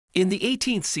In the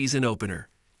 18th season opener,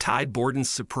 Tide Borden's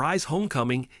surprise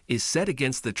homecoming is set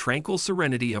against the tranquil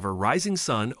serenity of a rising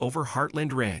sun over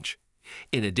Heartland Ranch.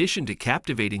 In addition to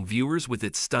captivating viewers with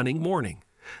its stunning morning,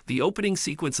 the opening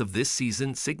sequence of this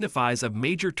season signifies a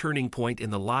major turning point in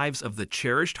the lives of the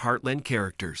cherished Heartland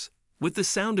characters. With the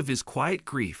sound of his quiet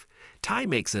grief, Ty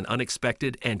makes an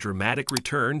unexpected and dramatic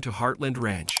return to Heartland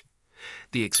Ranch.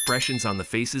 The expressions on the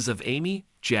faces of Amy,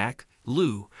 Jack,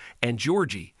 Lou, and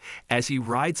Georgie as he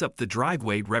rides up the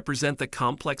driveway represent the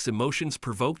complex emotions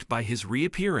provoked by his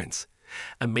reappearance: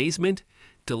 amazement,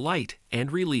 delight,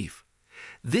 and relief.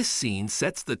 This scene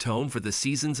sets the tone for the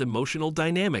season's emotional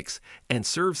dynamics and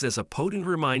serves as a potent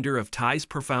reminder of Ty's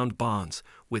profound bonds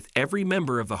with every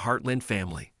member of the Heartland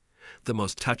family. The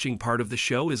most touching part of the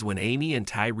show is when Amy and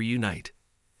Ty reunite.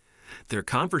 Their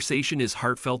conversation is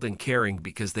heartfelt and caring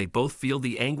because they both feel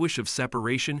the anguish of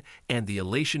separation and the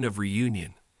elation of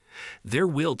reunion. Their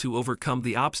will to overcome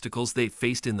the obstacles they've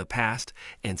faced in the past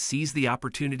and seize the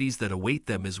opportunities that await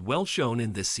them is well shown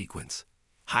in this sequence,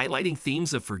 highlighting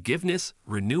themes of forgiveness,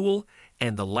 renewal,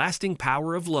 and the lasting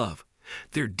power of love.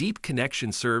 Their deep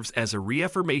connection serves as a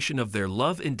reaffirmation of their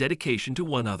love and dedication to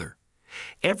one another.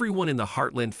 Everyone in the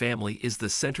Heartland family is the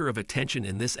center of attention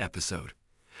in this episode.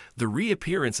 The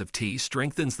reappearance of T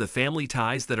strengthens the family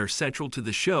ties that are central to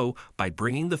the show by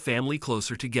bringing the family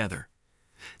closer together.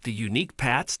 The unique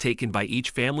paths taken by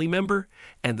each family member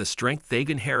and the strength they've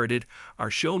inherited are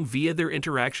shown via their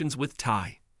interactions with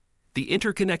Ty. The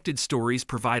interconnected stories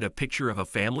provide a picture of a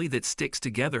family that sticks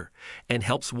together and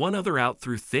helps one another out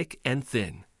through thick and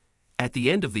thin. At the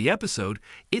end of the episode,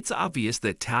 it's obvious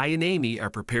that Ty and Amy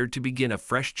are prepared to begin a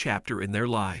fresh chapter in their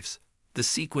lives. The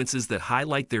sequences that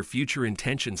highlight their future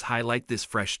intentions highlight this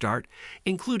fresh start,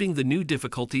 including the new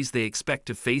difficulties they expect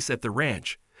to face at the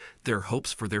ranch, their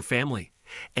hopes for their family,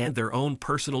 and their own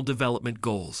personal development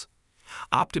goals.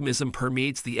 Optimism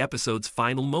permeates the episode's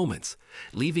final moments,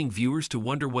 leaving viewers to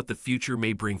wonder what the future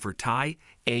may bring for Ty,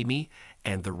 Amy,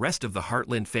 and the rest of the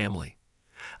Heartland family.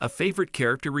 A favorite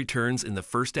character returns in the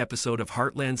first episode of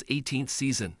Heartland's 18th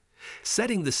season,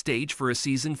 setting the stage for a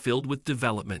season filled with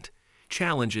development,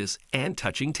 challenges, and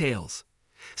touching tales.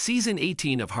 Season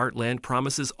 18 of Heartland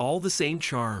promises all the same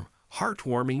charm,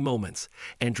 heartwarming moments,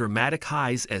 and dramatic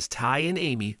highs as Ty and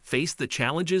Amy face the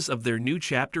challenges of their new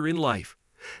chapter in life.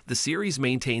 The series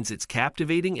maintains its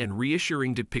captivating and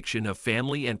reassuring depiction of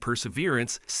family and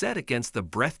perseverance set against the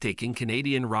breathtaking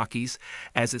Canadian Rockies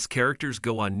as its characters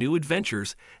go on new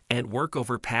adventures and work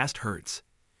over past hurts.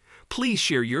 Please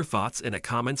share your thoughts in the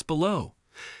comments below.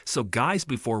 So guys,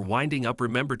 before winding up,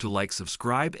 remember to like,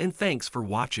 subscribe, and thanks for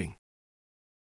watching.